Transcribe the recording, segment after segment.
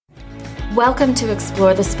Welcome to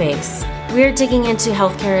Explore the Space. We're digging into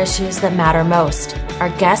healthcare issues that matter most. Our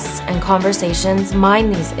guests and conversations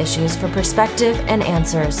mine these issues for perspective and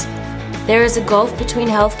answers. There is a gulf between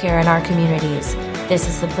healthcare and our communities. This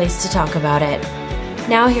is the place to talk about it.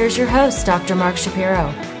 Now here's your host, Dr. Mark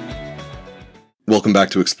Shapiro. Welcome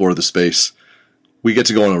back to Explore the Space. We get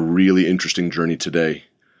to go on a really interesting journey today.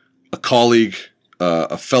 A colleague,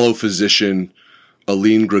 a fellow physician,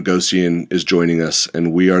 Aline Gregosian, is joining us,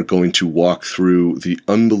 and we are going to walk through the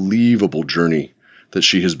unbelievable journey that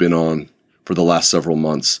she has been on for the last several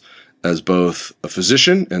months as both a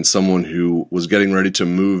physician and someone who was getting ready to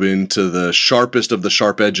move into the sharpest of the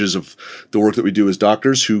sharp edges of the work that we do as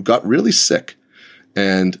doctors, who got really sick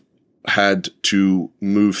and had to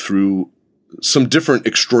move through some different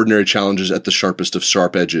extraordinary challenges at the sharpest of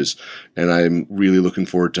sharp edges. And I'm really looking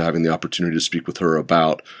forward to having the opportunity to speak with her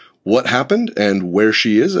about what happened and where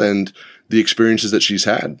she is and the experiences that she's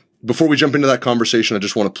had. Before we jump into that conversation, I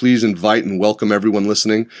just want to please invite and welcome everyone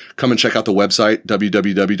listening. Come and check out the website,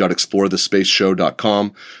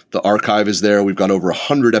 www.explorethespaceshow.com. The archive is there. We've got over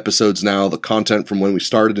 100 episodes now. The content from when we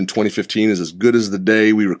started in 2015 is as good as the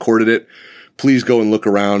day we recorded it. Please go and look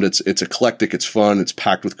around. It's eclectic. It's fun. It's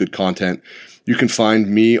packed with good content. You can find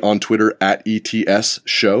me on Twitter at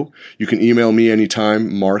ETSShow. You can email me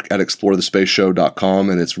anytime,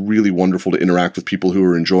 mark@explorethespaceshow.com, and it's really wonderful to interact with people who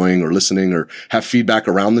are enjoying or listening or have feedback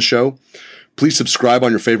around the show. Please subscribe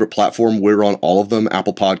on your favorite platform. We're on all of them: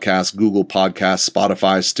 Apple Podcasts, Google Podcasts,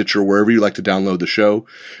 Spotify, Stitcher, wherever you like to download the show.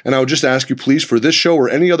 And I would just ask you, please, for this show or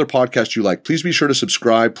any other podcast you like, please be sure to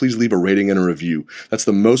subscribe. Please leave a rating and a review. That's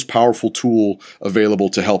the most powerful tool available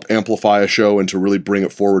to help amplify a show and to really bring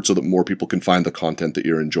it forward so that more people can find the content that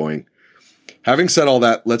you're enjoying. Having said all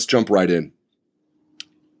that, let's jump right in.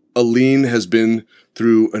 Aline has been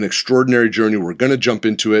through an extraordinary journey. We're going to jump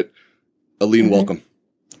into it. Aline, welcome.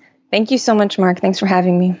 Thank you so much, Mark. Thanks for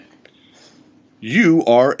having me. You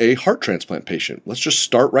are a heart transplant patient. Let's just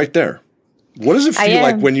start right there. What does it feel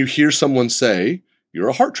like when you hear someone say you're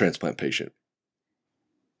a heart transplant patient?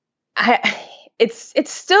 It's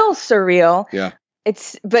still surreal. Yeah.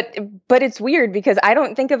 But it's weird because I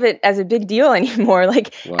don't think of it as a big deal anymore.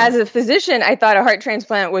 Like, wow. As a physician, I thought a heart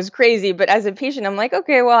transplant was crazy, but as a patient, I'm like,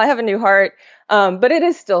 okay, well, I have a new heart. But it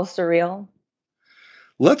is still surreal.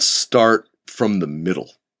 Let's start from the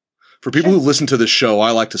middle. For people who listen to this show, I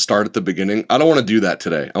like to start at the beginning. I don't want to do that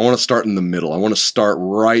today. I want to start in the middle. I want to start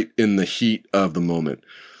right in the heat of the moment.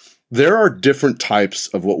 There are different types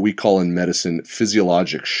of what we call in medicine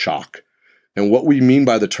physiologic shock. And what we mean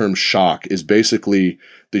by the term shock is basically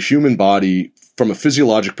the human body, from a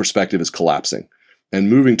physiologic perspective, is collapsing and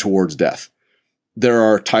moving towards death. There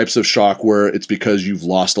are types of shock where it's because you've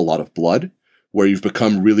lost a lot of blood, where you've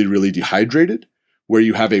become really, really dehydrated, where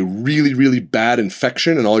you have a really, really bad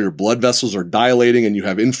infection and all your blood vessels are dilating and you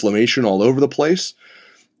have inflammation all over the place.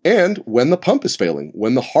 And when the pump is failing,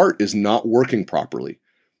 when the heart is not working properly.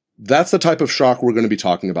 That's the type of shock we're going to be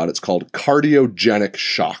talking about. It's called cardiogenic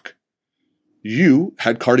shock. You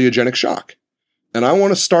had cardiogenic shock. And I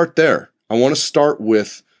want to start there. I want to start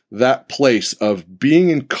with that place of being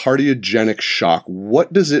in cardiogenic shock.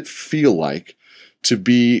 What does it feel like to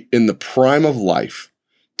be in the prime of life?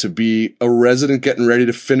 To be a resident getting ready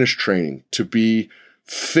to finish training, to be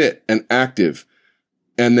fit and active,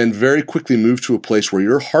 and then very quickly move to a place where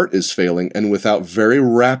your heart is failing, and without very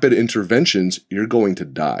rapid interventions, you're going to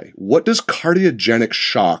die. What does cardiogenic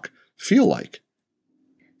shock feel like?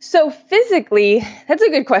 So physically, that's a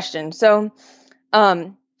good question. So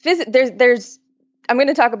there's I'm going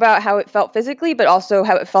to talk about how it felt physically, but also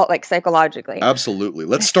how it felt like psychologically. Absolutely.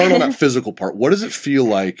 Let's start on that physical part. What does it feel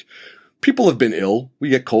like? People have been ill. We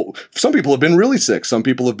get cold. Some people have been really sick. Some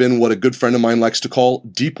people have been what a good friend of mine likes to call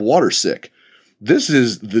deep water sick. This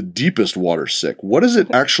is the deepest water sick. What does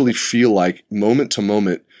it actually feel like moment to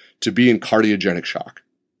moment to be in cardiogenic shock?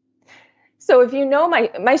 So if you know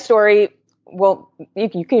my story, well,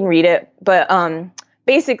 you can read it. But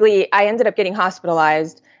basically, I ended up getting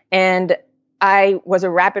hospitalized and I was a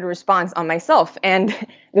rapid response on myself. And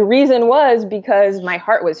the reason was because my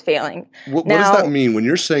heart was failing. What does that mean? When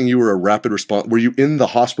you're saying you were a rapid response, were you in the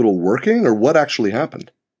hospital working or what actually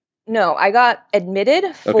happened? No, I got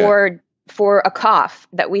admitted for a cough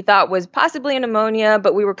that we thought was possibly a pneumonia,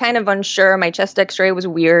 but we were kind of unsure. My chest x-ray was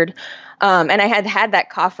weird. And I had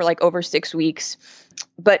that cough for like over 6 weeks.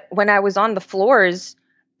 But when I was on the floors,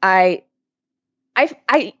 I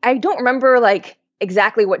don't remember like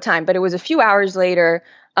exactly what time, but it was a few hours later.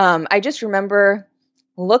 I just remember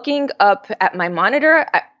looking up at my monitor.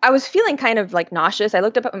 I was feeling kind of like nauseous. I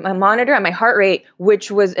looked up at my monitor and my heart rate, which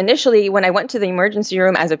was initially when I went to the emergency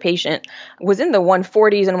room as a patient, was in the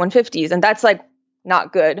 140s and 150s. And that's like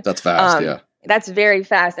not good. That's fast. Yeah. That's very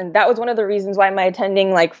fast. And that was one of the reasons why my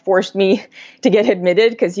attending like forced me to get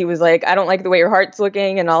admitted, because he was like, I don't like the way your heart's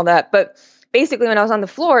looking and all that. But basically when I was on the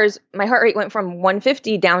floors, my heart rate went from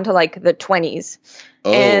 150 down to like the 20s.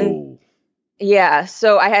 Oh. And yeah,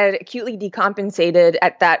 so I had acutely decompensated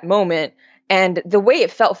at that moment. And the way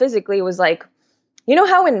it felt physically was like, you know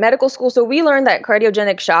how in medical school, so we learned that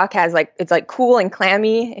cardiogenic shock has like, it's like cool and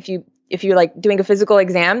clammy if you're like doing a physical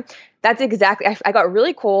exam. That's exactly, I got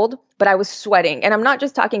really cold, but I was sweating. And I'm not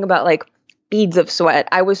just talking about like beads of sweat.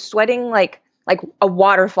 I was sweating like a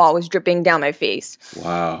waterfall was dripping down my face.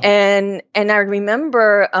 Wow. And I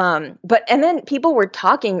remember, and then people were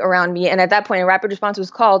talking around me. And at that point, a rapid response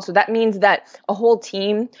was called. So that means that a whole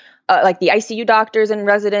team, like the ICU doctors and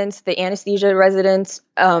residents, the anesthesia residents,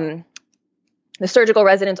 the surgical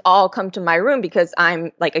residents all come to my room because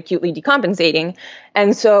I'm like acutely decompensating.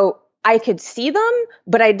 And so I could see them,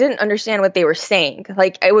 but I didn't understand what they were saying.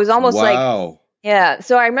 Like it was almost like, yeah.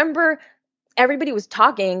 So I remember everybody was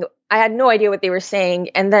talking. I had no idea what they were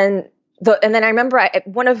saying. And then I remember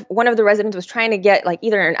one of the residents was trying to get like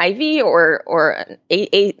either an IV or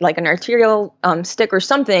like an arterial stick or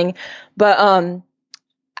something. But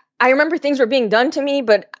I remember things were being done to me,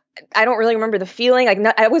 but I don't really remember the feeling. Like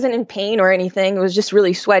I wasn't in pain or anything. It was just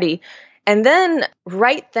really sweaty. And then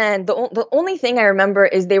right then, the only thing I remember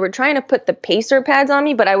is they were trying to put the pacer pads on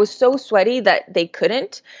me, but I was so sweaty that they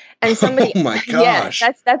couldn't. And somebody, oh my gosh,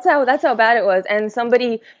 yeah, that's how bad it was. And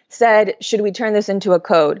somebody said, "Should we turn this into a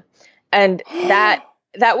code?" And that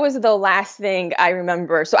was the last thing I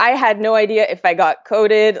remember. So I had no idea if I got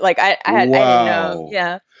coded. Like I didn't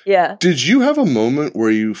know. Yeah. Did you have a moment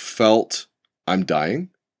where you felt I'm dying?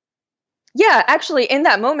 Yeah, actually, in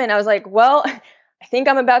that moment, I was like, well, I think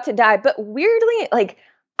I'm about to die. But weirdly, like,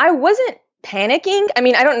 I wasn't panicking. I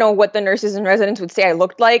mean, I don't know what the nurses and residents would say I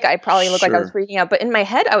looked like. I probably looked like I was freaking out. But in my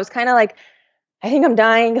head, I was kind of like, I think I'm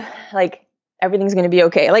dying. Like, everything's going to be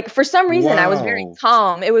okay. Like, for some reason, I was very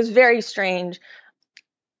calm. It was very strange.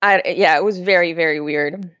 It was very, very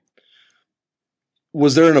weird.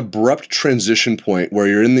 Was there an abrupt transition point where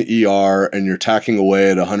you're in the ER and you're tacking away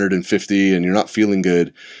at 150 and you're not feeling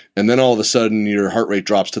good, and then all of a sudden your heart rate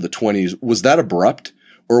drops to the 20s? Was that abrupt,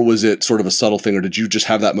 or was it sort of a subtle thing, or did you just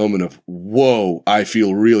have that moment of, whoa, I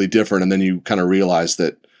feel really different, and then you kind of realized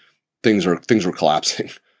that things were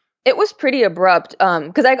collapsing? It was pretty abrupt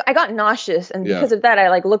because I got nauseous, and because of that, I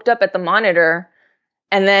like looked up at the monitor,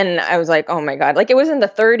 and then I was like, oh my God, like it was in the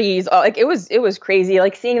 30s, like it was crazy,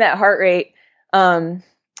 like seeing that heart rate. And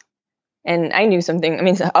I knew something. I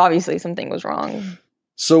mean, obviously something was wrong.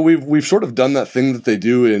 So we've sort of done that thing that they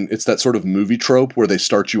do, and it's that sort of movie trope where they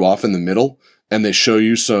start you off in the middle and they show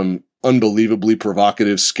you some unbelievably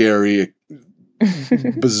provocative, scary,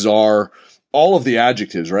 bizarre, all of the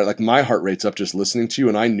adjectives, right? Like my heart rate's up just listening to you,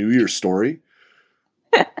 and I knew your story.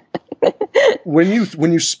 When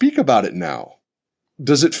you speak about it now, what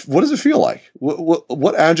does it feel like?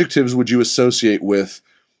 What adjectives would you associate with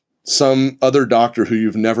some other doctor who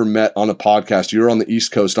you've never met on a podcast? You're on the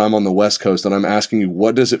East Coast, I'm on the West Coast, and I'm asking you,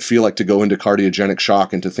 what does it feel like to go into cardiogenic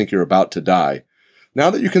shock and to think you're about to die?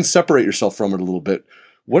 Now that you can separate yourself from it a little bit,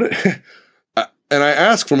 and I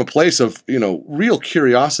ask from a place of, real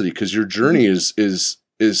curiosity, because your journey is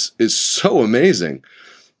so amazing.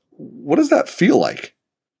 What does that feel like?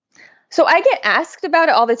 So I get asked about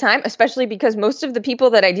it all the time, especially because most of the people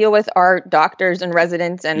that I deal with are doctors and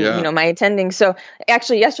residents and, my attendings. So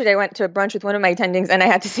actually yesterday I went to a brunch with one of my attendings and I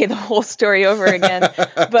had to say the whole story over again.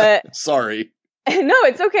 But sorry. No,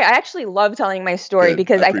 it's okay. I actually love telling my story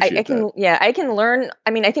because I can learn.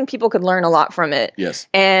 I mean, I think people could learn a lot from it. Yes.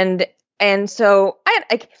 And so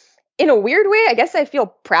I in a weird way, I guess I feel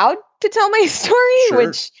proud to tell my story, sure.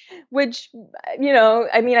 which, I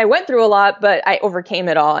mean, I went through a lot, but I overcame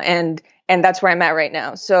it all. And that's where I'm at right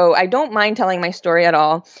now. So I don't mind telling my story at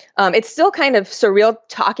all. It's still kind of surreal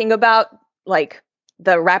talking about like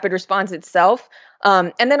the rapid response itself.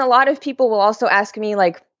 And then a lot of people will also ask me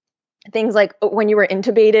like things like, when you were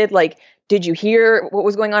intubated, like, did you hear what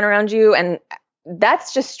was going on around you? And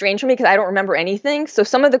that's just strange for me because I don't remember anything. So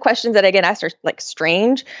some of the questions that I get asked are like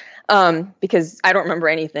strange. Because I don't remember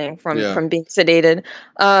anything from being sedated.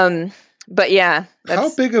 But yeah.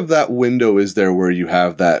 How big of that window is there where you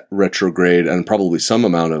have that retrograde and probably some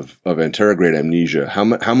amount of anterograde amnesia?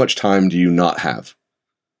 How much time do you not have?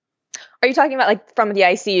 Are you talking about like from the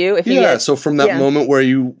ICU? So from that moment where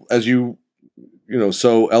you, as you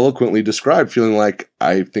so eloquently described, feeling like,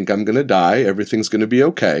 I think I'm going to die, everything's going to be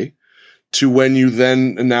okay. to when you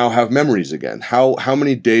then now have memories again? How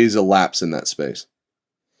many days elapse in that space?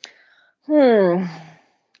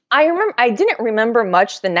 I didn't remember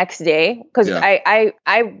much the next day because I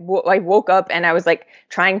woke up and I was like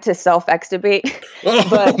trying to self-extubate.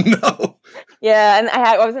 Oh, no. Yeah, and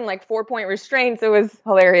I was in like 4-point restraints. It was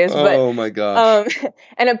hilarious. Oh my gosh.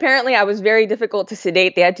 And apparently I was very difficult to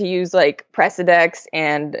sedate. They had to use like Presidex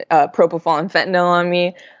and propofol and fentanyl on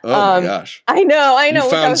me. Oh my gosh. I know. You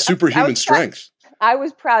found superhuman strength. I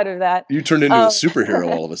was proud of that. You turned into a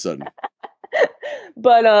superhero all of a sudden.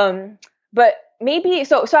 But maybe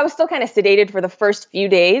so I was still kind of sedated for the first few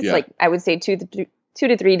days, like I would say 2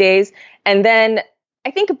 to 3 days. And then I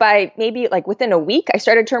think by maybe like within a week, I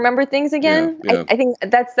started to remember things again. Yeah. I think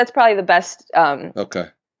that's probably the best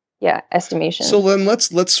estimation. So then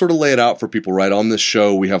let's sort of lay it out for people, right? On this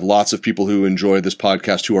show, we have lots of people who enjoy this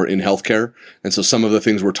podcast who are in healthcare. And so some of the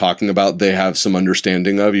things we're talking about, they have some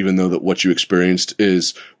understanding of, even though that what you experienced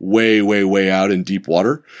is way, way, way out in deep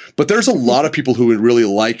water. But there's a lot of people who would really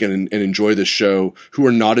like and enjoy this show who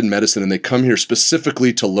are not in medicine, and they come here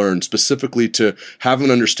specifically to learn, specifically to have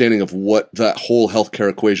an understanding of what that whole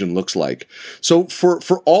healthcare equation looks like. So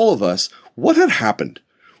for all of us, what had happened?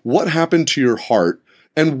 What happened to your heart?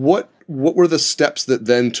 And what were the steps that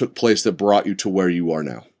then took place that brought you to where you are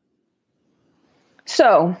now?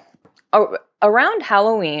 So around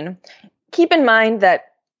Halloween, keep in mind that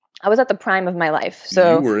I was at the prime of my life.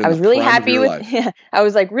 So I was really happy I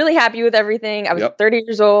was like really happy with everything. I was 30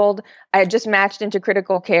 years old. I had just matched into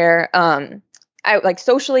critical care. I like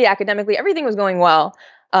socially, academically, everything was going well.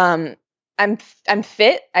 I'm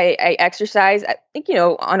fit. I exercise, I think,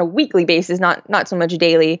 on a weekly basis, not so much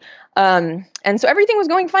daily. And so everything was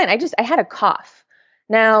going fine. I had a cough.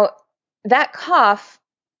 Now that cough,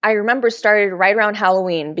 I remember started right around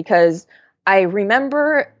Halloween because I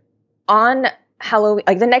remember on Halloween,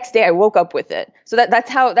 like the next day I woke up with it. So that's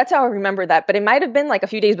how I remember that. But it might've been like a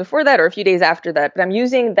few days before that or a few days after that, but I'm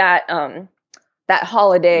using that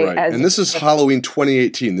holiday as. And this is Halloween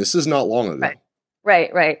 2018. This is not long ago.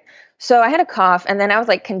 Right. So I had a cough and then I was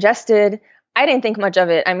like congested. I didn't think much of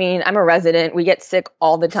it. I mean, I'm a resident. We get sick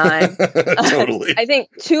all the time. Totally. I think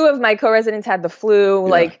 2 of my co-residents had the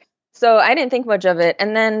flu. So I didn't think much of it.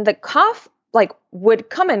 And then the cough would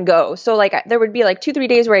come and go. So there would be 2-3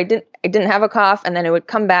 days where I didn't have a cough, and then it would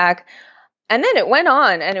come back. And then it went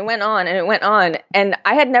on and it went on and it went on. And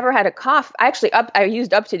I had never had a cough. I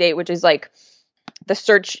used UpToDate, which is like the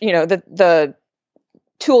search, the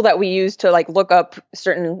tool that we use to look up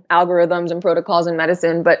certain algorithms and protocols in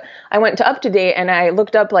medicine. But I went to UpToDate and I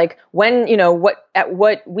looked up when, at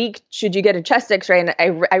what week should you get a chest x-ray? And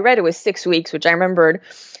I read it was 6 weeks, which I remembered.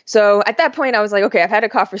 So at that point I was like, okay, I've had a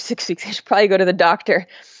cough for 6 weeks. I should probably go to the doctor.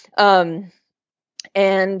 But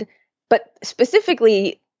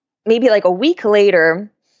specifically maybe a week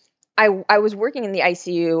later, I was working in the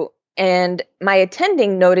ICU and my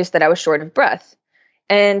attending noticed that I was short of breath.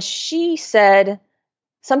 And she said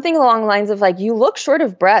something along the lines of you look short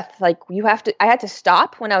of breath. I had to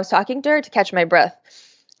stop when I was talking to her to catch my breath.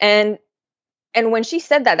 And when she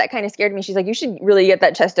said that kind of scared me. She's like, you should really get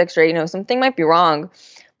that chest x-ray. Something might be wrong.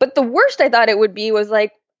 But the worst I thought it would be was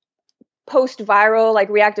post-viral,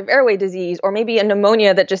 reactive airway disease, or maybe a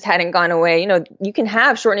pneumonia that just hadn't gone away. You can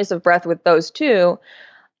have shortness of breath with those too.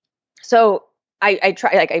 So I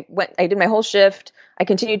tried, I did my whole shift. I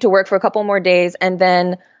continued to work for a couple more days. And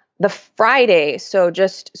then the Friday, so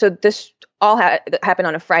this all happened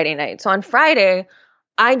on a Friday night. So on Friday,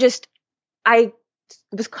 I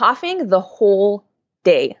was coughing the whole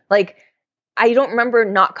day. I don't remember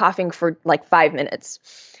not coughing for 5 minutes.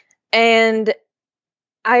 And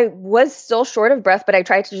I was still short of breath, but I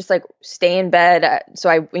tried to just stay in bed. So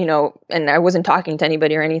and I wasn't talking to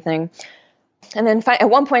anybody or anything. And then at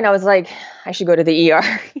one point I was like, I should go to the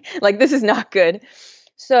ER. This is not good.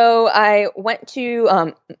 So I went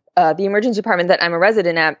to the emergency department that I'm a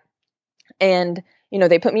resident at, and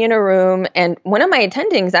they put me in a room, and one of my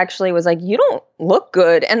attendings actually was like, you don't look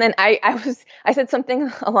good. And then I said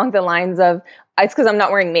something along the lines of, it's because I'm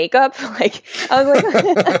not wearing makeup. I was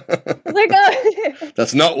like,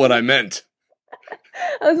 that's not what I meant.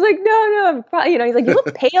 I was like, no, I'm probably, he's like, you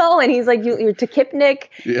look pale, and he's like, you're tachypnic.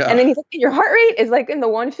 Yeah. And then he's like, your heart rate is in the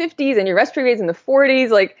 150s and your respiratory rate's in the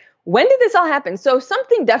 40s. When did this all happen? So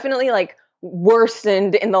something definitely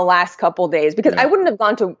worsened in the last couple days, because I wouldn't have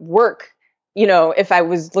gone to work, if I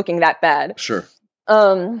was looking that bad. Sure.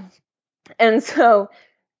 And so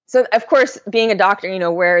of course, being a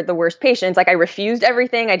doctor, we're the worst patients. I refused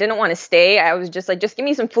everything. I didn't want to stay. I was just just give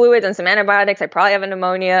me some fluids and some antibiotics. I probably have a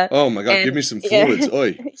pneumonia. Oh my God, give me some fluids.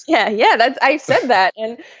 Oy. Yeah. I said that.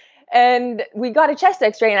 and we got a chest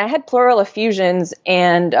X-ray, and I had pleural effusions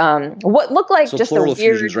and what looked like just pleural a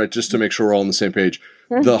weird... effusions, right? Just to make sure we're all on the same page.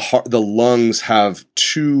 Mm-hmm. The lungs have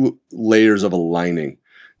 2 layers of a lining,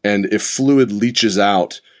 and if fluid leaches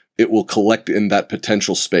out, it will collect in that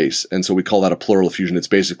potential space. And so we call that a pleural effusion. It's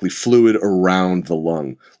basically fluid around the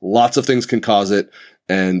lung. Lots of things can cause it.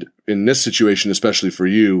 And in this situation, especially for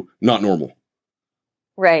you, not normal.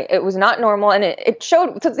 Right. It was not normal. And it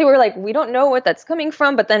showed, because they were like, we don't know what that's coming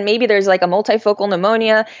from, but then maybe there's like a multifocal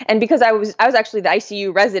pneumonia. And because I was actually the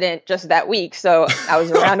ICU resident just that week. So I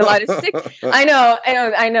was around a lot of sick.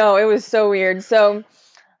 I know. It was so weird. So,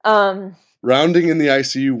 rounding in the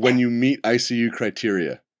ICU when you meet ICU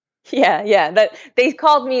criteria. Yeah. That they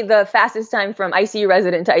called me the fastest time from ICU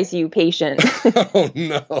resident to ICU patient. Oh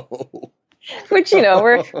no. Which, we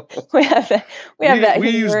have that. We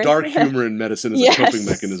use dark humor in medicine as a coping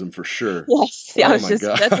mechanism for sure. Yes. Yeah, I was just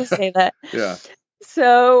about to say that. Yeah.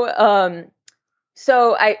 So, I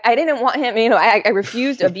didn't want him, I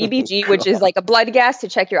refused a BBG, which is like a blood gas to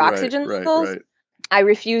check your oxygen levels. Right. I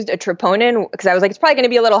refused a troponin because I was like, it's probably going to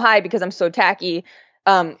be a little high because I'm so tacky,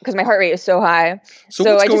 because my heart rate is so high.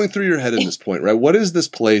 So what's going through your head at this point, right? What is this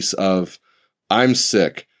place of, I'm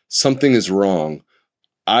sick, something is wrong,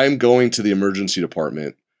 I'm going to the emergency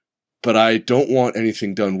department, but I don't want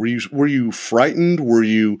anything done. Were you frightened?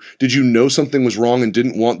 Did you know something was wrong and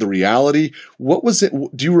didn't want the reality? What was it?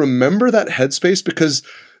 Do you remember that headspace? Because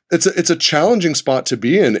it's a challenging spot to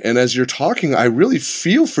be in. And as you're talking, I really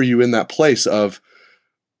feel for you in that place of,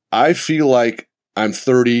 I feel like I'm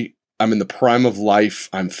 30, I'm in the prime of life,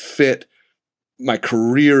 I'm fit, my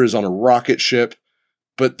career is on a rocket ship,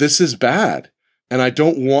 but this is bad, and I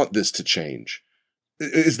don't want this to change.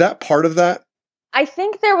 Is that part of that? I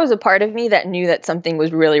think there was a part of me that knew that something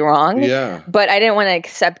was really wrong. Yeah. But I didn't want to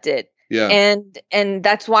accept it. Yeah. And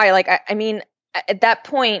that's why, I mean, at that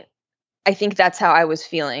point, I think that's how I was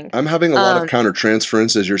feeling. I'm having a lot of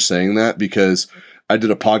countertransference as you're saying that, because I did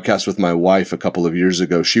a podcast with my wife a couple of years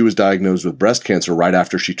ago. She was diagnosed with breast cancer right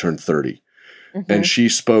after she turned 30. Mm-hmm. And she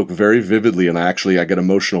spoke very vividly, and I get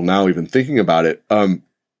emotional now even thinking about it.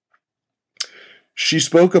 She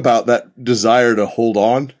spoke about that desire to hold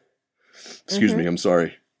on. Excuse me, I'm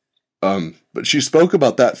sorry. But she spoke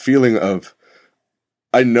about that feeling of,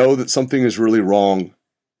 I know that something is really wrong.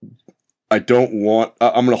 I'm going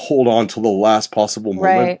to hold on till the last possible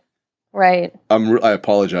moment. Right. I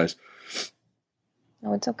apologize.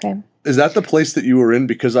 No, it's okay. Is that the place that you were in?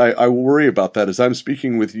 Because I worry about that as I'm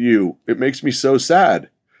speaking with you. It makes me so sad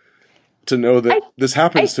to know that this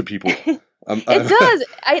happens to people. It does.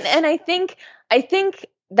 I think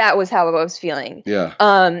that was how I was feeling.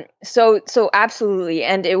 Yeah. So absolutely.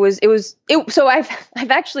 And so I've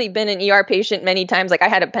actually been an ER patient many times. Like I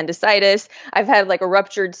had appendicitis. I've had like a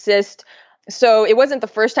ruptured cyst. So it wasn't the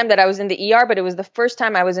first time that I was in the ER, but it was the first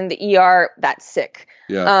time I was in the ER that sick.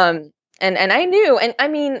 Yeah. And I knew, and I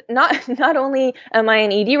mean, not only am I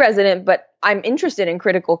an ED resident, but I'm interested in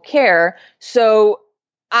critical care. So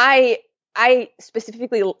I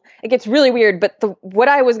specifically, it gets really weird, but what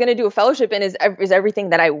I was going to do a fellowship in is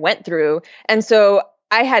everything that I went through. And so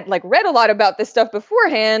I had like read a lot about this stuff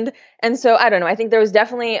beforehand. And so I don't know, I think there was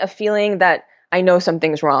definitely a feeling that I know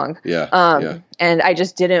something's wrong. Yeah. And I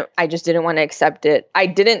just didn't want to accept it. I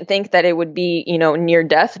didn't think that it would be, near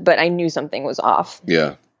death, but I knew something was off.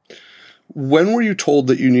 Yeah. When were you told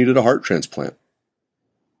that you needed a heart transplant?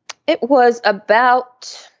 It was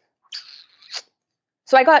about...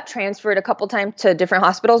 So I got transferred a couple times to different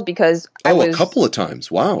hospitals because a couple of times.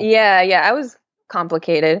 Wow. Yeah. I was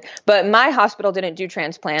complicated, but my hospital didn't do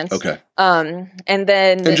transplants. Okay.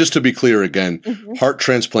 And just to be clear again, heart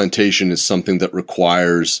transplantation is something that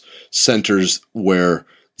requires centers where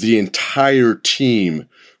the entire team,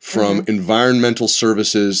 from environmental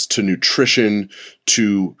services to nutrition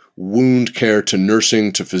to wound care to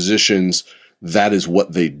nursing to physicians, that is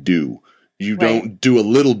what they do. You don't do a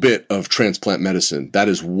little bit of transplant medicine. That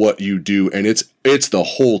is what you do. And it's the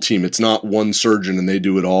whole team. It's not one surgeon and they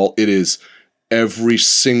do it all. It is every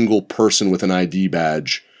single person with an ID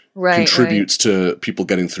badge contributes to people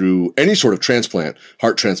getting through any sort of transplant,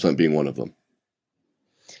 heart transplant being one of them.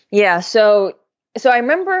 Yeah. So I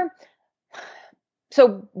remember,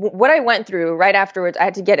 what I went through right afterwards, I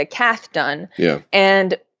had to get a cath done. Yeah.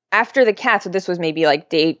 And after the cath, so this was maybe like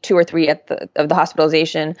day 2 or 3 of the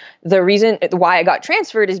hospitalization. The reason why I got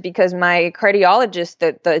transferred is because my cardiologist,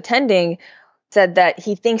 the attending, said that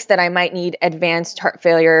he thinks that I might need advanced heart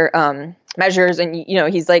failure measures, and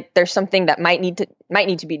he's like, there's something that might need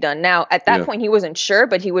to be done. Now, at that point, he wasn't sure,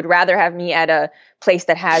 but he would rather have me at a place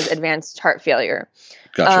that has advanced heart failure.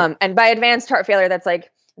 Gotcha. And by advanced heart failure, that's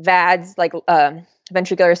like VADS, like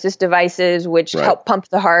ventricular assist devices, which Right. help pump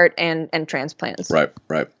the heart, and transplants.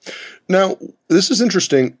 Right. Now, this is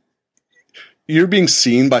interesting. You're being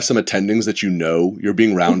seen by some attendings that you know. You're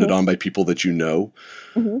being rounded on by people that you know.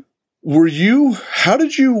 How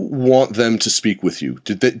did you want them to speak with you?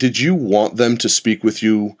 Did you want them to speak with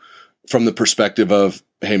you from the perspective of,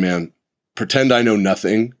 hey man, pretend I know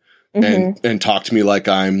nothing and talk to me like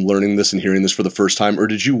I'm learning this and hearing this for the first time? Or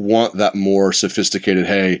did you want that more sophisticated,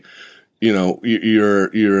 hey,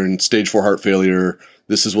 you're in stage 4 heart failure.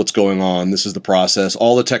 This is what's going on. This is the process,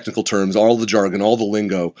 all the technical terms, all the jargon, all the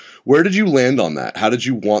lingo. Where did you land on that? How did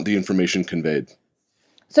you want the information conveyed?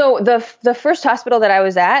 So the first hospital that I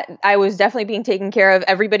was at, I was definitely being taken care of,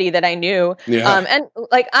 everybody that I knew. Yeah. And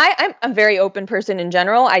like I'm a very open person in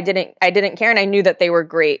general. I didn't care, and I knew that they were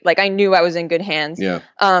great. Like I knew I was in good hands. Yeah.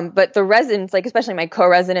 But the residents, like especially my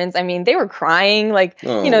co-residents, I mean, they were crying. Like they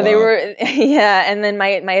wow. were yeah. And then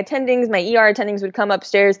my attendings, my ER attendings would come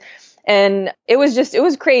upstairs, and it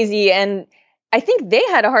was crazy. And I think they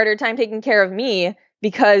had a harder time taking care of me,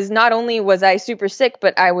 because not only was I super sick,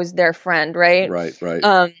 but I was their friend, right? Right.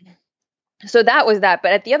 So that was that.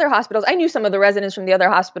 But at the other hospitals, I knew some of the residents from the other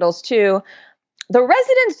hospitals too. The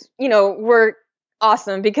residents, were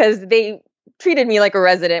awesome because they treated me like a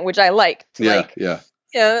resident, which I liked. Yeah.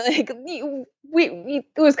 It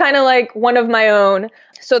was kind of like one of my own.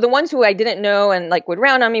 So the ones who I didn't know and like would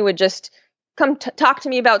round on me would just come talk to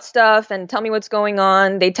me about stuff and tell me what's going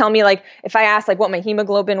on. They tell me, like, if I asked like what my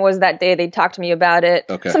hemoglobin was that day, they'd talk to me about it.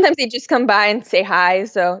 Okay. Sometimes they'd just come by and say hi.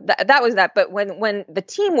 So that was that. But when the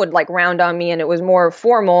team would like round on me and it was more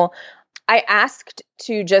formal, I asked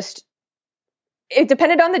to just, it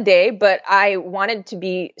depended on the day, but I wanted to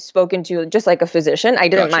be spoken to just like a physician. I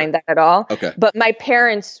didn't mind that at all. Okay. But my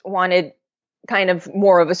parents wanted kind of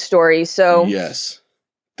more of a story. So yes.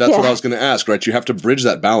 That's what I was going to ask, right? You have to bridge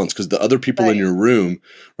that balance, because the other people in your room,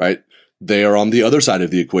 right, they are on the other side of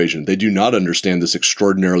the equation. They do not understand this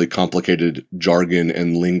extraordinarily complicated jargon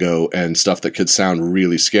and lingo and stuff that could sound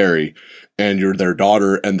really scary. And you're their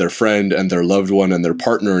daughter and their friend and their loved one and their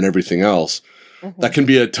partner and everything else. That can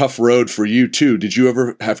be a tough road for you too. Did you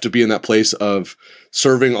ever have to be in that place of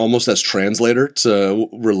serving almost as translator to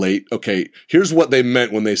relate? Okay, here's what they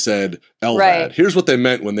meant when they said LVAD. Right. Here's what they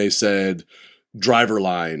meant when they said driver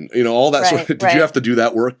line, all that sort of, did you have to do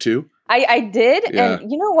that work too? I did. Yeah. And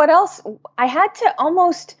you know what else? I had to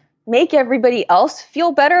almost make everybody else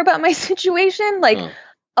feel better about my situation. Like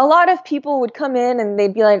a lot of people would come in and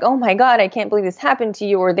they'd be like, oh my God, I can't believe this happened to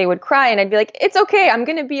you. Or they would cry, and I'd be like, it's okay. I'm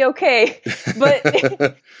going to be okay.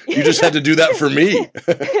 But you just had to do that for me.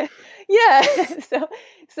 Yeah.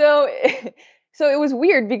 So it was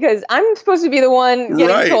weird because I'm supposed to be the one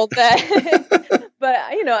getting told that. But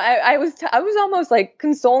I was almost like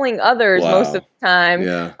consoling others most of the time.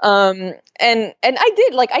 Yeah. And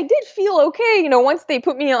I did feel okay, once they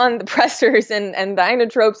put me on the pressers and the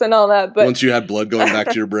inotropes and all that. But once you had blood going back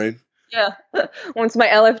to your brain. Yeah. Once my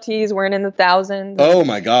LFTs weren't in the thousands. Oh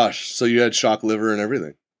my gosh! So you had shock liver and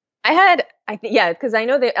everything. Because I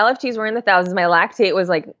know the LFTs were in the thousands. My lactate was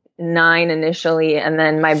like 9 initially, and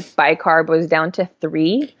then my bicarb was down to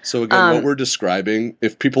 3. So again, what we're describing,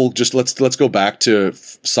 if people just let's go back to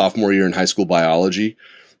sophomore year in high school biology,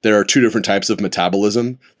 there are 2 different types of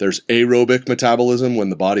metabolism. There's aerobic metabolism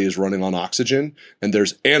when the body is running on oxygen, and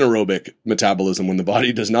there's anaerobic metabolism when the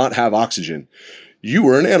body does not have oxygen. You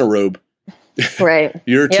were an anaerobe. Right.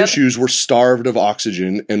 Your tissues were starved of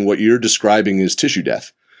oxygen, and what you're describing is tissue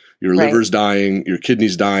death. Your liver's dying, your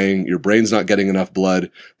kidney's dying, your brain's not getting enough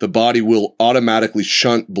blood. The body will automatically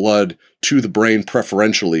shunt blood to the brain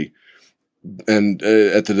preferentially, and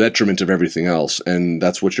at the detriment of everything else. And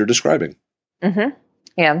that's what you're describing. Mm-hmm.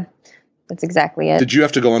 Yeah, that's exactly it. Did you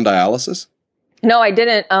have to go on dialysis? No, I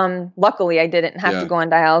didn't. Luckily, I didn't have to go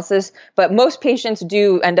on dialysis. But most patients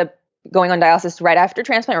do end up going on dialysis right after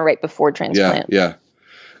transplant or right before transplant. Yeah.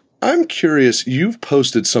 I'm curious, you've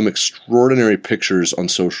posted some extraordinary pictures on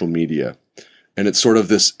social media, and it's sort of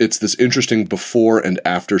this interesting before and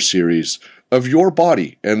after series of your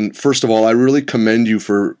body. And first of all, I really commend you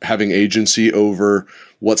for having agency over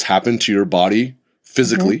what's happened to your body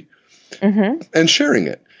physically and sharing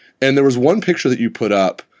it. And there was one picture that you put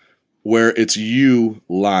up where it's you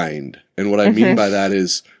lined. And what I mean by that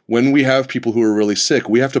is, when we have people who are really sick,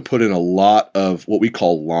 we have to put in a lot of what we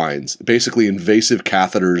call lines, basically invasive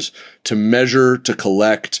catheters to measure, to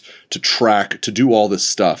collect, to track, to do all this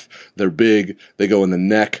stuff. They're big. They go in the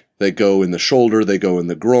neck. They go in the shoulder. They go in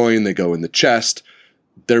the groin. They go in the chest.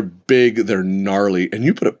 They're big. They're gnarly. And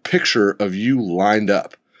you put a picture of you lined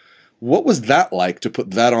up. What was that like to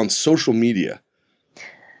put that on social media?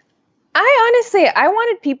 say I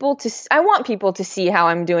want people to see how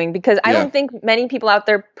I'm doing, because I don't think many people out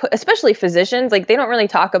there, especially physicians, like they don't really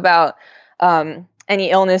talk about any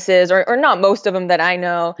illnesses, or not most of them that I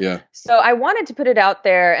know. Yeah. So I wanted to put it out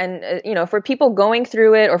there, and for people going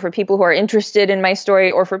through it, or for people who are interested in my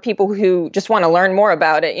story, or for people who just want to learn more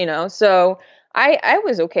about it, So I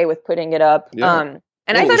was okay with putting it up. Yeah.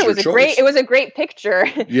 And I thought it was a great picture.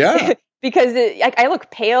 Yeah. Because I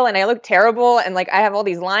look pale and I look terrible, and like I have all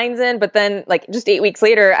these lines in, but then like just 8 weeks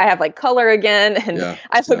later I have like color again, and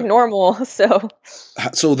I look normal. So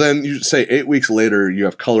then you say 8 weeks later you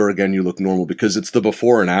have color again, you look normal, because it's the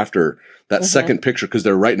before and after. That second picture, because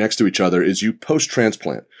they're right next to each other, is you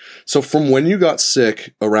post-transplant. So from when you got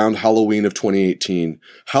sick around Halloween of 2018,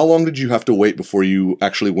 how long did you have to wait before you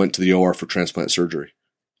actually went to the OR for transplant surgery?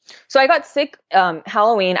 So I got sick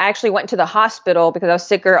Halloween. I actually went to the hospital because I was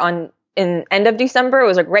sicker in end of December. It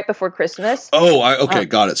was like right before Christmas. Oh, okay,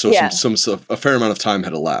 got it. So a fair amount of time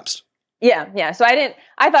had elapsed. Yeah. So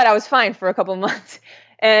I thought I was fine for a couple months,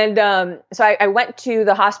 and so I went to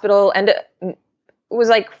the hospital, and it was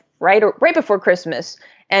like right before Christmas,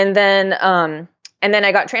 and then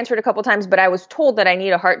I got transferred a couple times, but I was told that I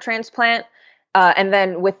need a heart transplant. And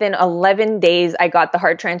then within 11 days, I got the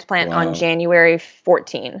heart transplant on January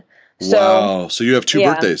 14. So you have two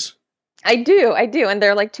birthdays. I do. And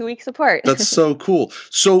they're like 2 weeks apart. That's so cool.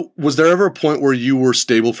 So was there ever a point where you were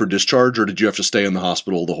stable for discharge, or did you have to stay in the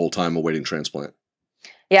hospital the whole time awaiting transplant?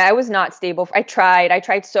 Yeah, I was not stable. I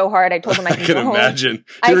tried so hard. I told them I can go imagine.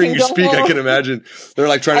 Home. Hearing you speak, I can imagine. They're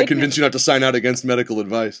like trying to convince you not to sign out against medical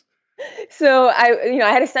advice. So I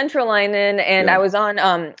had a central line in, and I was on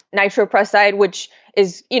nitroprusside, which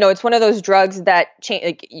is, it's one of those drugs that change,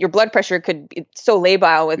 like, your blood pressure it's so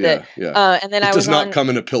labile with it. Yeah. And then it does not come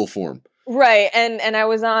in a pill form. Right. And I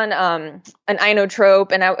was on an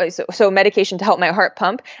inotrope, and so medication to help my heart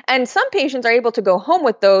pump. And some patients are able to go home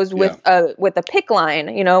with those with a PICC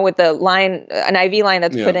line, with the line, an IV line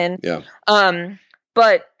that's put in. Yeah.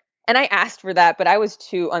 And I asked for that, but I was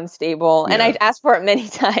too unstable, and I asked for it many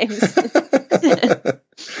times.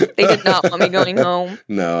 They did not want me going home.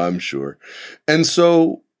 No, I'm sure. And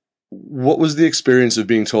so what was the experience of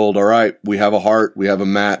being told, all right, we have a heart, we have a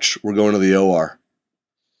match, we're going to the OR?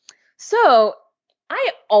 So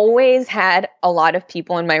I always had a lot of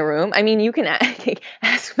people in my room. I mean, you can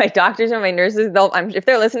ask my doctors and my nurses. If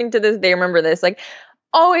they're listening to this, they remember this. Like,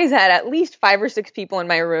 always had at least 5 or 6 people in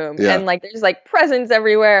my room, and like there's like presents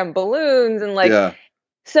everywhere and balloons and like.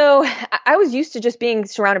 So I was used to just being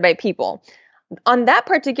surrounded by people. On that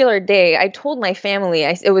particular day, I told my family,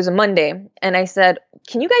 it was a Monday, and I said,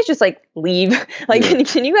 can you guys just like leave? Like,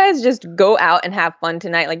 can you guys just go out and have fun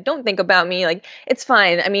tonight? Like, don't think about me. Like, it's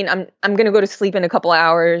fine. I mean, I'm going to go to sleep in a couple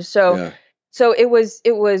hours. So it was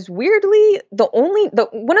weirdly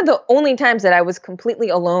one of the only times that I was completely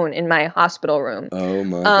alone in my hospital room. Oh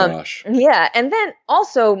my gosh. Yeah. And then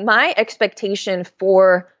also my expectation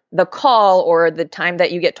for the call, or the time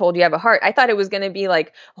that you get told you have a heart, I thought it was going to be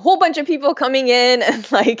like a whole bunch of people coming in,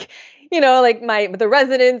 and like, like the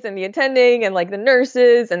residents and the attending and like the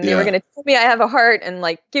nurses, and they were going to tell me I have a heart and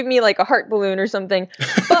like give me like a heart balloon or something.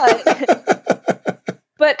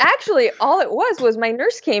 But actually all it was my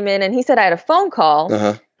nurse came in, and he said I had a phone call,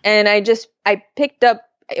 and I picked up,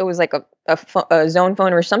 it was like a zone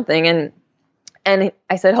phone or something. And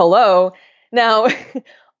I said, hello. Now,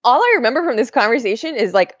 all I remember from this conversation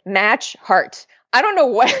is like match heart. I don't know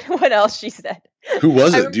what else she said. Who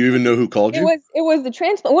was it? Do you even know who called you? It was the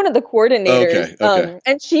transplant, one of the coordinators. Okay.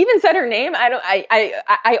 And she even said her name.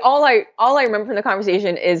 All I remember from the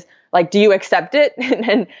conversation is like, do you accept it?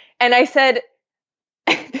 And I said,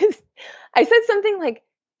 I said something like,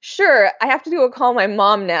 sure, I have to go call my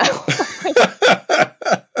mom now. So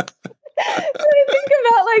I think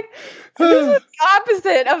about like, this was the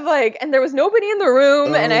opposite of like, and there was nobody in the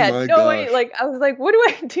room, and I had no idea. Like, I was like, what do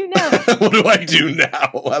I do now? What do I do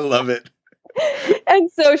now? I love it.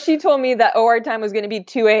 And so she told me that OR time was going to be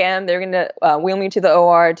 2 a.m. They're going to wheel me to the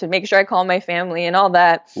OR to make sure I call my family and all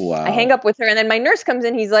that. Wow. I hang up with her, and then my nurse comes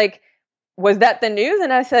in. He's like, was that the news?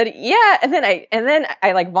 And I said, yeah. And then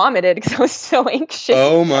I like vomited because I was so anxious.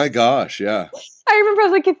 Oh my gosh. Yeah. I remember I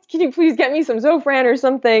was like, can you please get me some Zofran or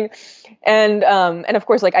something? And of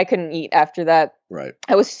course, like I couldn't eat after that. Right.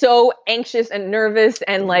 I was so anxious and nervous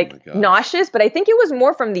and like nauseous, but I think it was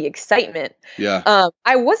more from the excitement. Yeah.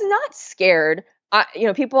 I was not scared.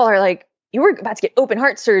 People are like, you were about to get open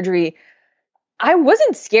heart surgery. I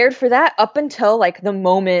wasn't scared for that up until like the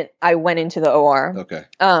moment I went into the OR. Okay.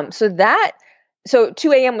 So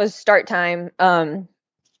 2 a.m. was start time.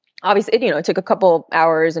 obviously, it took a couple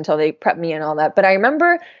hours until they prepped me and all that. But I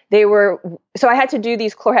remember so I had to do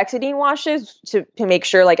these chlorhexidine washes to make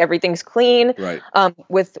sure like everything's clean. Right.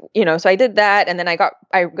 So I did that, and then I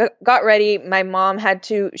got ready. My mom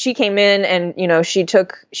she came in and, she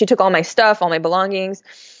took all my stuff, all my belongings.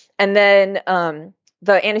 And then,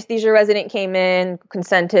 the anesthesia resident came in,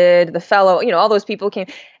 consented, the fellow, all those people came.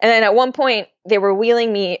 And then at one point they were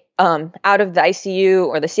wheeling me, out of the ICU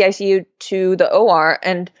or the CICU to the OR.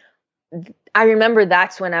 And I remember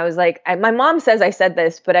that's when I was like, my mom says I said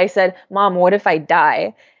this, but I said, Mom, what if I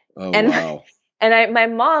die? Oh, and wow. And my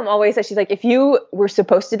mom always says, she's like, if you were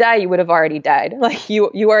supposed to die, you would have already died. Like you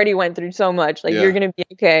already went through so much. Like you're going to be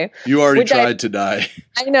okay. You already tried to die.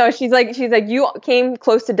 I know. She's like, you came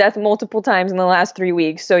close to death multiple times in the last 3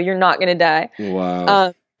 weeks. So you're not going to die.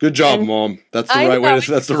 Wow. Good job, Mom. That's the right way.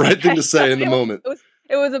 That's the right thing to say in the moment.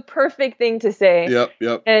 It was a perfect thing to say.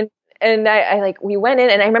 Yep. And I we went in,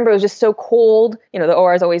 and I remember it was just so cold. The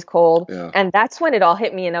OR is always cold. Yeah. And that's when it all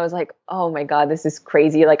hit me. And I was like, oh my God, this is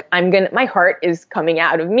crazy. Like my heart is coming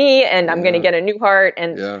out of me, and I'm going to get a new heart.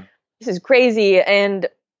 And this is crazy.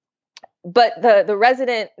 But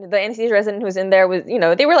the anesthesia resident who was in there was,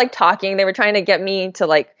 they were like talking, they were trying to get me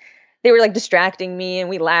to they were like distracting me, and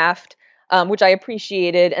we laughed, which I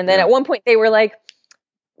appreciated. And then at one point they were like,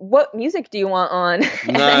 what music do you want on?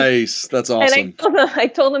 Nice. That's awesome. And I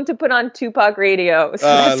told them to put on Tupac Radio. So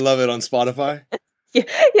I love it. On Spotify? Yeah,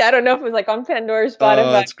 I don't know if it was like on Pandora or Spotify.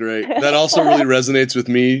 Oh, that's great. That also really resonates with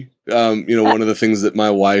me. One of the things that my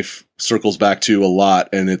wife circles back to a lot,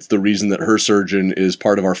 and it's the reason that her surgeon is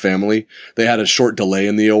part of our family. They had a short delay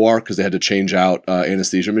in the OR because they had to change out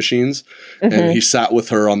anesthesia machines, and he sat with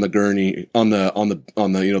her on the gurney on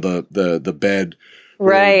the bed.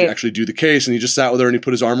 Right. Actually do the case, and he just sat with her and he put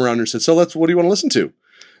his arm around her and said, "So what do you want to listen to?"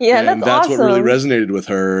 Yeah, and that's awesome. what really resonated with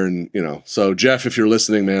her. And so Jeff, if you're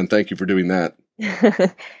listening, man, thank you for doing that.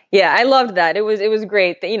 Yeah, I loved that. It was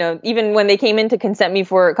great. Even when they came in to consent me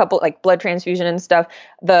for a couple like blood transfusion and stuff,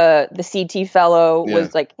 the CT fellow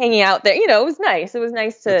was like hanging out there. It was nice. It was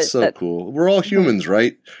nice to. It's so cool. We're all humans,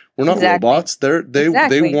 right? We're not robots. They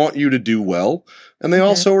want you to do well, and they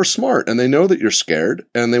also are smart, and they know that you're scared,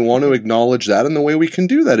 and they want to acknowledge that. And the way we can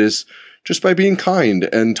do that is just by being kind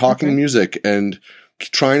and talking music and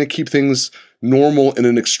trying to keep things normal in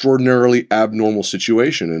an extraordinarily abnormal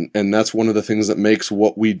situation. And that's one of the things that makes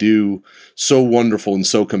what we do so wonderful and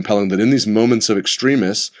so compelling, that in these moments of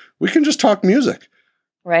extremis, we can just talk music.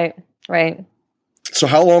 Right. So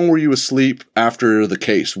how long were you asleep after the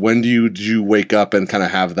case? When did you wake up and kind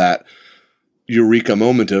of have that eureka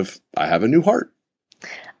moment of, I have a new heart?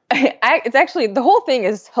 It's actually, the whole thing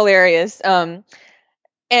is hilarious. And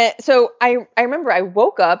so I remember I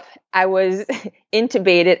woke up, I was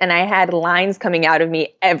intubated, and I had lines coming out of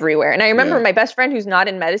me everywhere. And I remember my best friend, who's not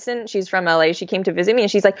in medicine, she's from LA, she came to visit me,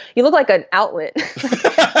 and she's like, you look like an outlet.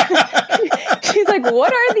 She's like,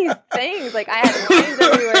 what are these things? Like, I had lines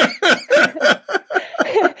everywhere.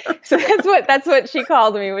 So that's what she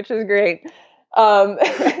called me, which was great. Oh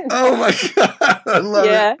my God, I love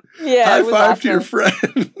it. Yeah. High five to your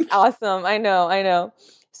friend. Awesome. I know.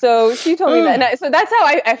 So she told me that. And so that's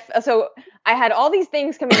how so I had all these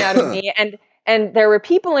things coming out of me, and there were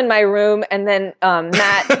people in my room, and then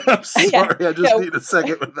Matt. I'm sorry, I just need a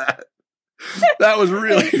second with that. That was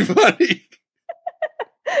really funny.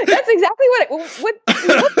 That's exactly what it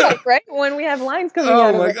looks like, right? When we have lines coming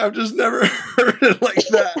out of it. I've just never heard it like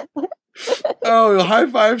that. Oh, high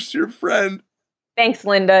fives to your friend. Thanks,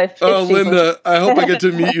 Linda. Linda, I hope I get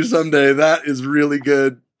to meet you someday. That is really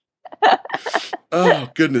good. Oh,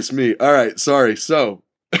 goodness me. All right, sorry. So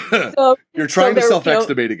you're trying to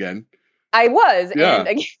self-extubate again. I was. Yeah.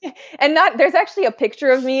 And there's actually a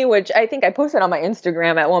picture of me, which I think I posted on my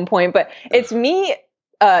Instagram at one point, but it's me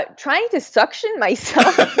trying to suction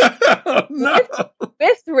myself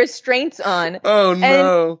with restraints on. Oh,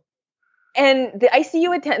 no. And the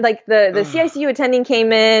ICU the CICU attending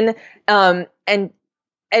came in, and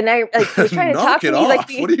I was trying to talk to me. Like,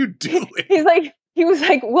 what are you doing? He was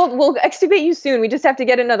like, we'll extubate you soon. We just have to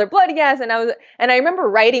get another blood gas. And I remember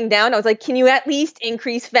writing down, I was like, can you at least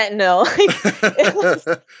increase fentanyl? It was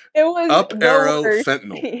up arrow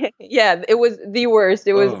fentanyl. Yeah, it was the worst.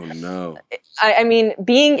 It was. Oh no. I mean,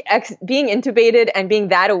 being intubated and being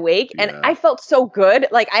that awake, and I felt so good.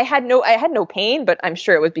 Like I had no pain, but I'm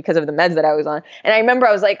sure it was because of the meds that I was on. And I remember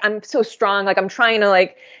I was like, I'm so strong. Like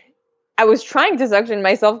I was trying to suction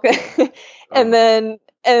myself, and then.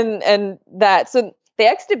 And that, so they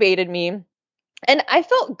extubated me, and I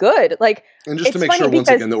felt good. And just to make sure once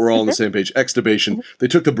again that we're all on the same page, extubation, they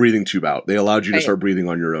took the breathing tube out. They allowed you to start breathing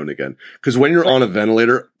on your own again. Because when you're on a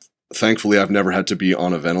ventilator, thankfully, I've never had to be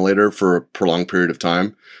on a ventilator for a prolonged period of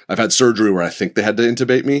time. I've had surgery where I think they had to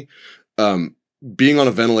intubate me. Being on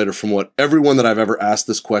a ventilator, from what everyone that I've ever asked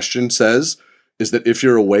this question says, is that if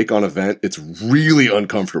you're awake on a vent, it's really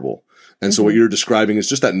uncomfortable. And so what you're describing is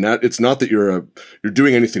just that it's not that you're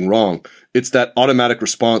doing anything wrong. It's that automatic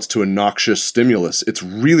response to a noxious stimulus. It's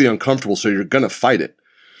really uncomfortable, so you're going to fight it.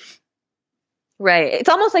 Right. It's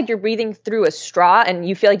almost like you're breathing through a straw and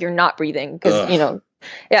you feel like you're not breathing because,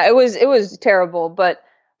 yeah, it was terrible. But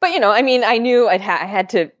I mean, I knew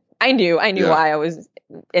I knew why I was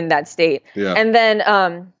in that state. Yeah. And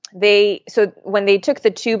then when they took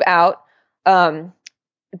the tube out,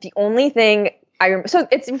 the only thing so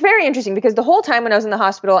it's very interesting because the whole time when I was in the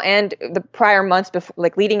hospital and the prior months before,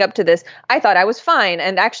 like leading up to this, I thought I was fine.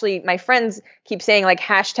 And actually my friends keep saying like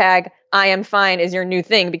hashtag I am fine is your new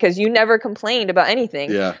thing because you never complained about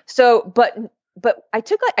anything. Yeah. So, but I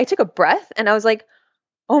took a breath and I was like,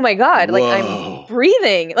 oh my God, Whoa. like I'm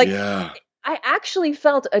breathing. Like yeah. I actually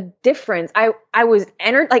felt a difference. I wasn't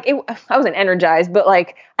energized, but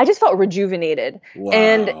like I just felt rejuvenated. Wow.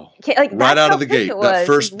 And like right out of the gate, that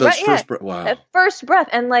first breath. Wow. That first breath.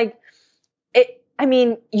 And like I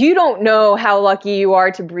mean, you don't know how lucky you are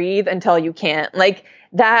to breathe until you can't. Like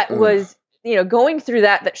that was, going through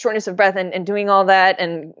that shortness of breath and doing all that.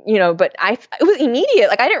 And, but it was immediate.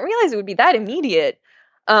 Like I didn't realize it would be that immediate.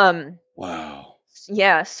 Wow.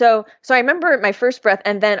 Yeah. So I remember my first breath,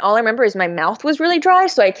 and then all I remember is my mouth was really dry.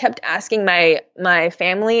 So I kept asking my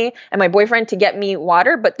family and my boyfriend to get me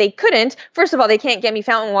water, but they couldn't. First of all, they can't get me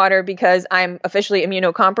fountain water because I'm officially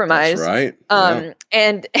immunocompromised. That's right. Yeah.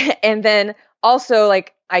 And then also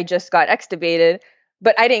like I just got extubated,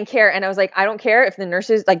 but I didn't care. And I was like, I don't care if the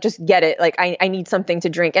nurses like just get it. Like I need something to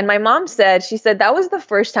drink. And my mom said, that was the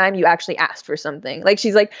first time you actually asked for something. Like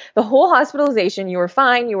she's like, the whole hospitalization, you were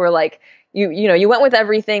fine. You were like, you went with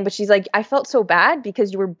everything, but she's like, I felt so bad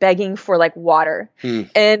because you were begging for like water.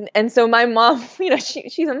 And so my mom,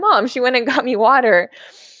 she's a mom. She went and got me water.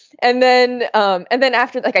 And then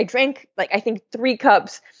after like I drank like I think 3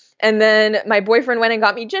 cups, and then my boyfriend went and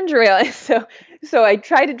got me ginger ale. So I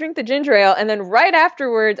tried to drink the ginger ale, and then right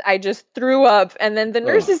afterwards I just threw up. And then the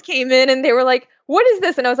nurses came in and they were like, what is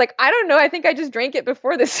this? And I was like, I don't know. I think I just drank it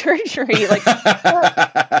before the surgery, like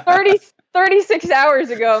 36 hours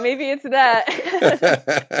ago. Maybe it's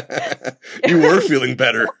that. You were feeling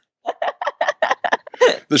better.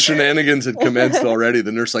 The shenanigans had commenced already.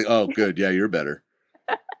 The nurse like, oh, good. Yeah, you're better.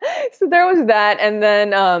 So there was that. And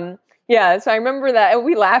then, so I remember that. And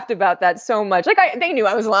we laughed about that so much. Like they knew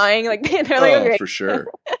I was lying. Like they're like, okay. For sure.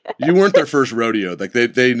 You weren't their first rodeo. Like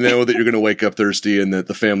they know that you're going to wake up thirsty and that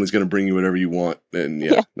the family's going to bring you whatever you want. And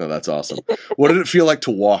no, that's awesome. What did it feel like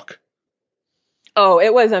to walk? Oh,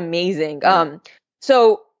 it was amazing.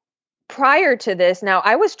 So prior to this, now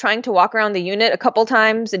I was trying to walk around the unit a couple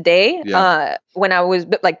times a day when I was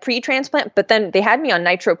like pre-transplant, but then they had me on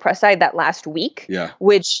nitroprusside that last week,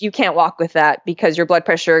 which you can't walk with that because your blood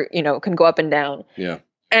pressure, can go up and down. Yeah.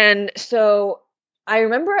 And so I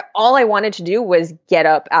remember all I wanted to do was get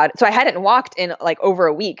up out. So I hadn't walked in like over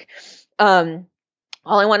a week. All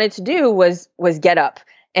I wanted to do was get up.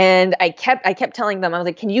 And I kept telling them, I was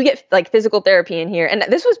like, can you get like physical therapy in here? And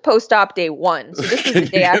this was post-op day 1. So this was the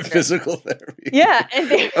day after. Physical therapy. Yeah.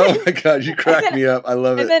 Oh my God, you crack me up. I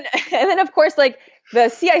love it. And then of course, like the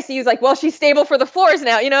CIC is like, well, she's stable for the floors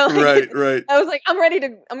now, Like, right. I was like, I'm ready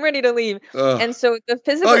to leave. And so the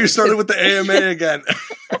physical. Oh, you started with the AMA again.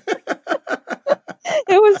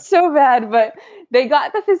 It was so bad, but they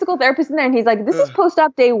got the physical therapist in there, and he's like, this is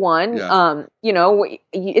post-op day 1. Yeah.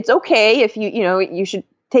 It's okay if you should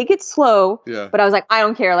take it slow. Yeah. But I was like, I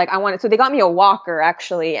don't care. Like I want it. So they got me a walker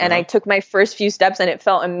actually. And I took my first few steps and it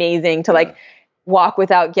felt amazing to like walk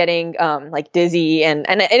without getting like dizzy. And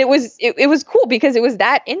it was cool because it was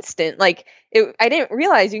that instant. Like I didn't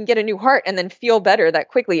realize you can get a new heart and then feel better that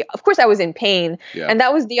quickly. Of course I was in pain. Yeah. And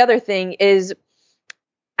that was the other thing is,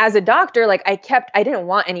 as a doctor, like I didn't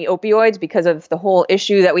want any opioids because of the whole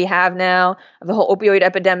issue that we have now of the whole opioid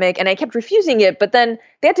epidemic. And I kept refusing it. But then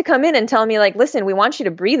they had to come in and tell me like, listen, we want you to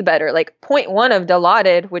breathe better. Like 0.1 of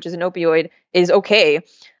Dilaudid, which is an opioid, is okay.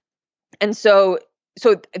 And so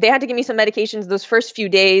they had to give me some medications those first few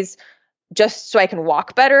days just so I can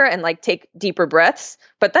walk better and like take deeper breaths.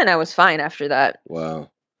 But then I was fine after that. Wow.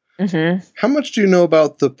 Mm-hmm. How much do you know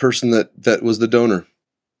about the person that was the donor?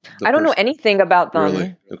 I don't know anything about them.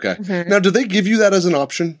 Really? Okay. Mm-hmm. Now, do they give you that as an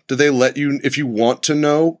option? Do they let you, if you want to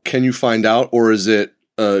know, can you find out? Or is it,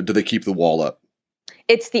 do they keep the wall up?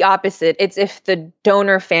 It's the opposite. It's if the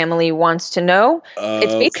donor family wants to know.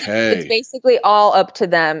 It's basically all up to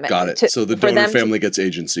them. Got it. So the donor family gets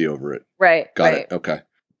agency over it. Right. Got it. Okay.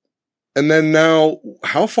 And then now,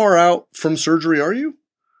 how far out from surgery are you?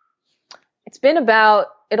 It's been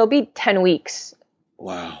it'll be 10 weeks.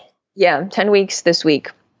 Wow. Yeah, 10 weeks this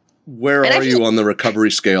week. Where are you on the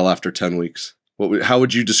recovery scale after 10 weeks? How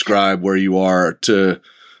would you describe where you are to,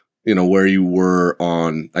 where you were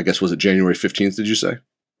on, I guess, was it January 15th, did you say?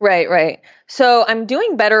 Right. So I'm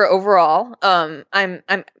doing better overall. I'm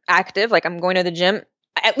active, like I'm going to the gym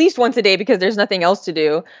at least once a day because there's nothing else to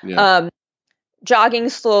do. Yeah. Jogging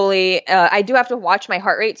slowly. I do have to watch my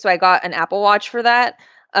heart rate, so I got an Apple Watch for that.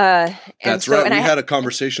 That's right. We had a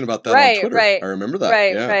conversation about that on Twitter. Right. I remember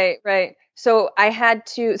that. Right. So I had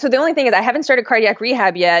to. So the only thing is, I haven't started cardiac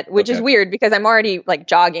rehab yet, which is weird because I'm already like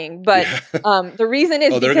jogging. But the reason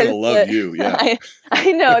is they're gonna love you. Yeah,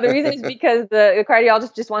 I know. The reason is because the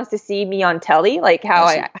cardiologist just wants to see me on telly, like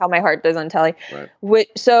how my heart does on telly. Right.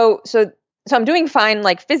 So I'm doing fine,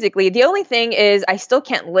 like physically. The only thing is I still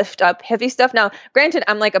can't lift up heavy stuff. Now, granted,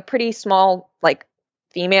 I'm like a pretty small, like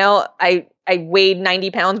female. I weighed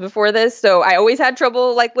 90 pounds before this, so I always had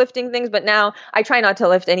trouble like lifting things. But now I try not to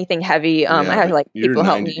lift anything heavy. I have like people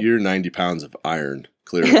help me. You're 90 pounds of iron,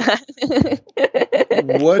 clearly.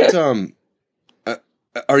 What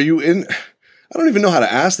are you in? I don't even know how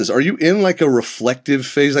to ask this. Are you in like a reflective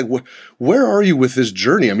phase? Like, where are you with this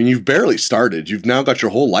journey? I mean, you've barely started. You've now got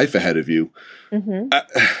your whole life ahead of you. Mm-hmm.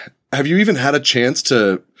 Have you even had a chance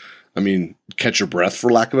to, catch your breath,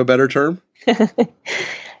 for lack of a better term?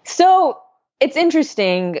 So it's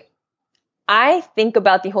interesting. I think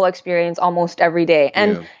about the whole experience almost every day.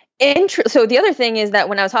 And so the other thing is that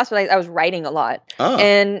when I was hospitalized, I was writing a lot.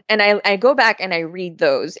 And I go back and I read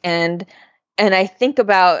those and I think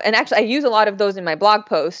about, and actually I use a lot of those in my blog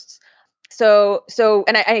posts. So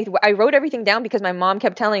I wrote everything down because my mom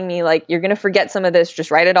kept telling me, like, you're going to forget some of this,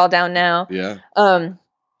 just write it all down now. Yeah.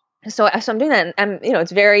 So I'm doing that, and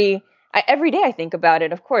it's every day I think about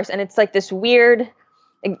it, of course. And it's like this weird,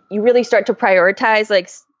 like, you really start to prioritize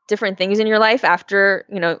like different things in your life after,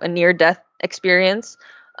 a near death experience.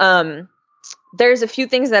 There's a few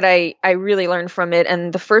things that I really learned from it.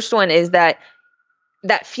 And the first one is that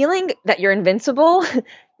feeling that you're invincible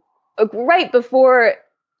right before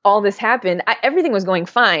all this happened, everything was going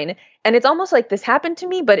fine. And it's almost like this happened to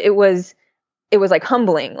me, but it was like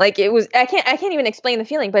humbling. Like I can't even explain the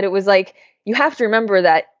feeling, but it was like, you have to remember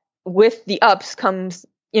that with the ups comes,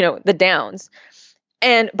 the downs.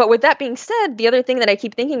 But with that being said, the other thing that I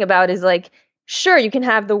keep thinking about is like, sure, you can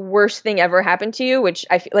have the worst thing ever happen to you, which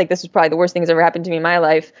I feel like this is probably the worst thing that's ever happened to me in my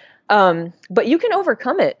life. But you can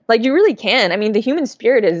overcome it. Like, you really can. I mean, the human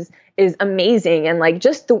spirit is amazing. And like,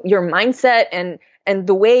 just your mindset and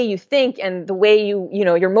the way you think and the way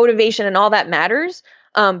your motivation and all that matters.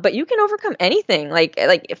 But you can overcome anything. Like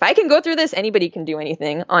if I can go through this, anybody can do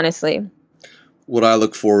anything, honestly. What I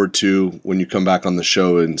look forward to when you come back on the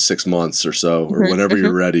show in 6 months or so, or whenever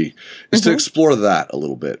you're ready, is to explore that a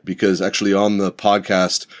little bit. Because actually on the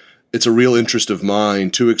podcast, it's a real interest of mine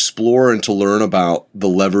to explore and to learn about the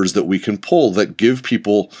levers that we can pull that give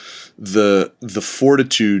people the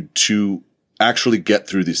fortitude to actually get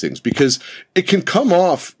through these things. Because it can come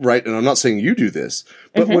off, right, and I'm not saying you do this,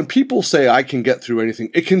 but when people say I can get through anything,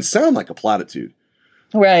 it can sound like a platitude.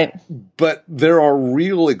 Right. But there are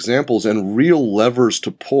real examples and real levers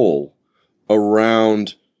to pull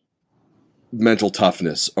around mental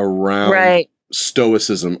toughness, around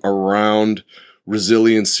stoicism, around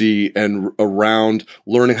resiliency, and around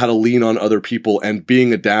learning how to lean on other people and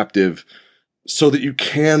being adaptive so that you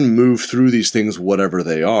can move through these things, whatever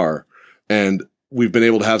they are. And we've been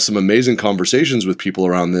able to have some amazing conversations with people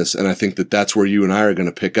around this. And I think that that's where you and I are going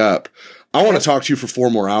to pick up. I want to talk to you for 4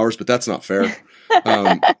 more hours, but that's not fair.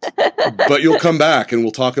 But you'll come back and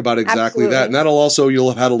we'll talk about exactly that. And that'll also, you'll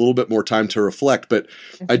have had a little bit more time to reflect. But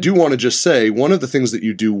I do want to just say, one of the things that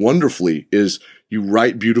you do wonderfully is you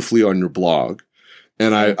write beautifully on your blog.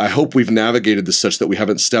 And I hope we've navigated this such that we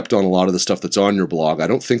haven't stepped on a lot of the stuff that's on your blog. I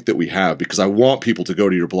don't think that we have, because I want people to go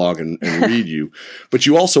to your blog and read you. But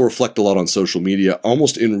you also reflect a lot on social media,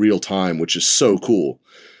 almost in real time, which is so cool.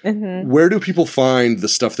 Where do people find the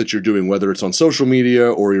stuff that you're doing, whether it's on social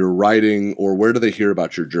media or you're writing, or where do they hear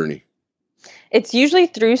about your journey? It's usually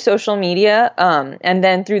through social media, and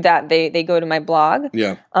then through that they go to my blog.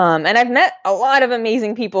 Yeah. And I've met a lot of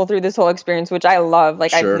amazing people through this whole experience, which I love.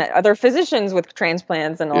 Like, I've met other physicians with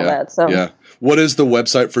transplants and all that. So what is the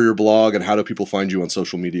website for your blog, and how do people find you on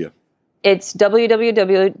social media? It's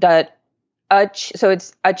www. So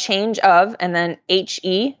it's a change of, and then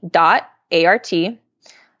HE.ART.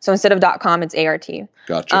 So instead of .com, it's ART.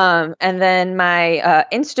 Gotcha. And then my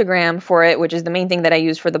Instagram for it, which is the main thing that I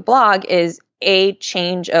use for the blog, is A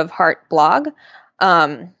Change of Heart blog.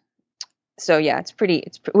 So yeah, it's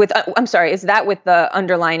with, I'm sorry, is that with the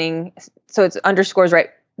underlining? So it's underscores right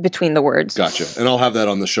between the words. Gotcha. And I'll have that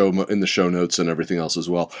on the show, in the show notes and everything else as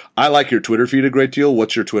well. I like your Twitter feed a great deal.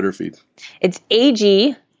 What's your Twitter feed? It's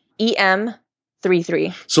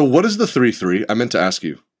AGEM33. So what is the 33? I meant to ask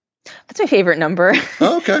you. That's my favorite number.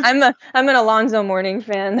 Oh, okay. I'm an Alonzo Mourning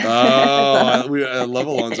fan. Oh, I love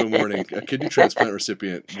Alonzo Mourning, a kidney transplant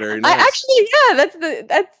recipient. Very nice.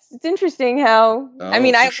 It's interesting how. I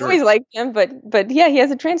mean, I've always liked him, but yeah, he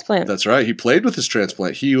has a transplant. That's right. He played with his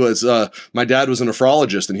transplant. He was. My dad was a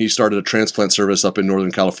nephrologist, and he started a transplant service up in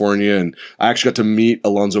Northern California. And I actually got to meet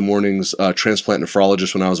Alonzo Mourning's transplant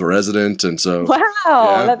nephrologist when I was a resident. And so,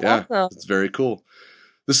 wow, that's awesome. It's very cool.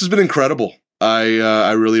 This has been incredible.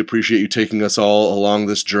 I really appreciate you taking us all along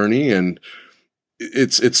this journey, and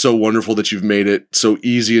it's so wonderful that you've made it so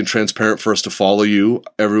easy and transparent for us to follow you.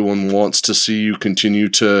 Everyone wants to see you continue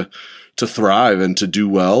to thrive and to do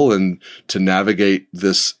well and to navigate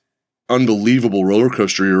this unbelievable roller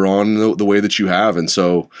coaster you're on the way that you have. And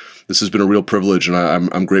so this has been a real privilege, and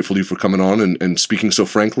I'm grateful to you for coming on and speaking so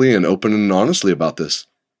frankly and open and honestly about this.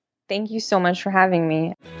 Thank you so much for having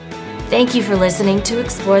me. Thank you for listening to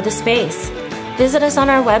Explore the Space. Visit us on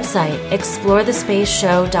our website,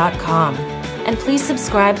 explorethespaceshow.com, and please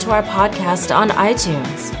subscribe to our podcast on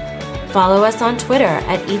iTunes. Follow us on Twitter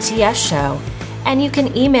at ETS Show, and you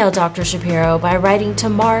can email Dr. Shapiro by writing to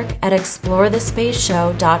Mark at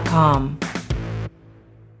explorethespaceshow.com.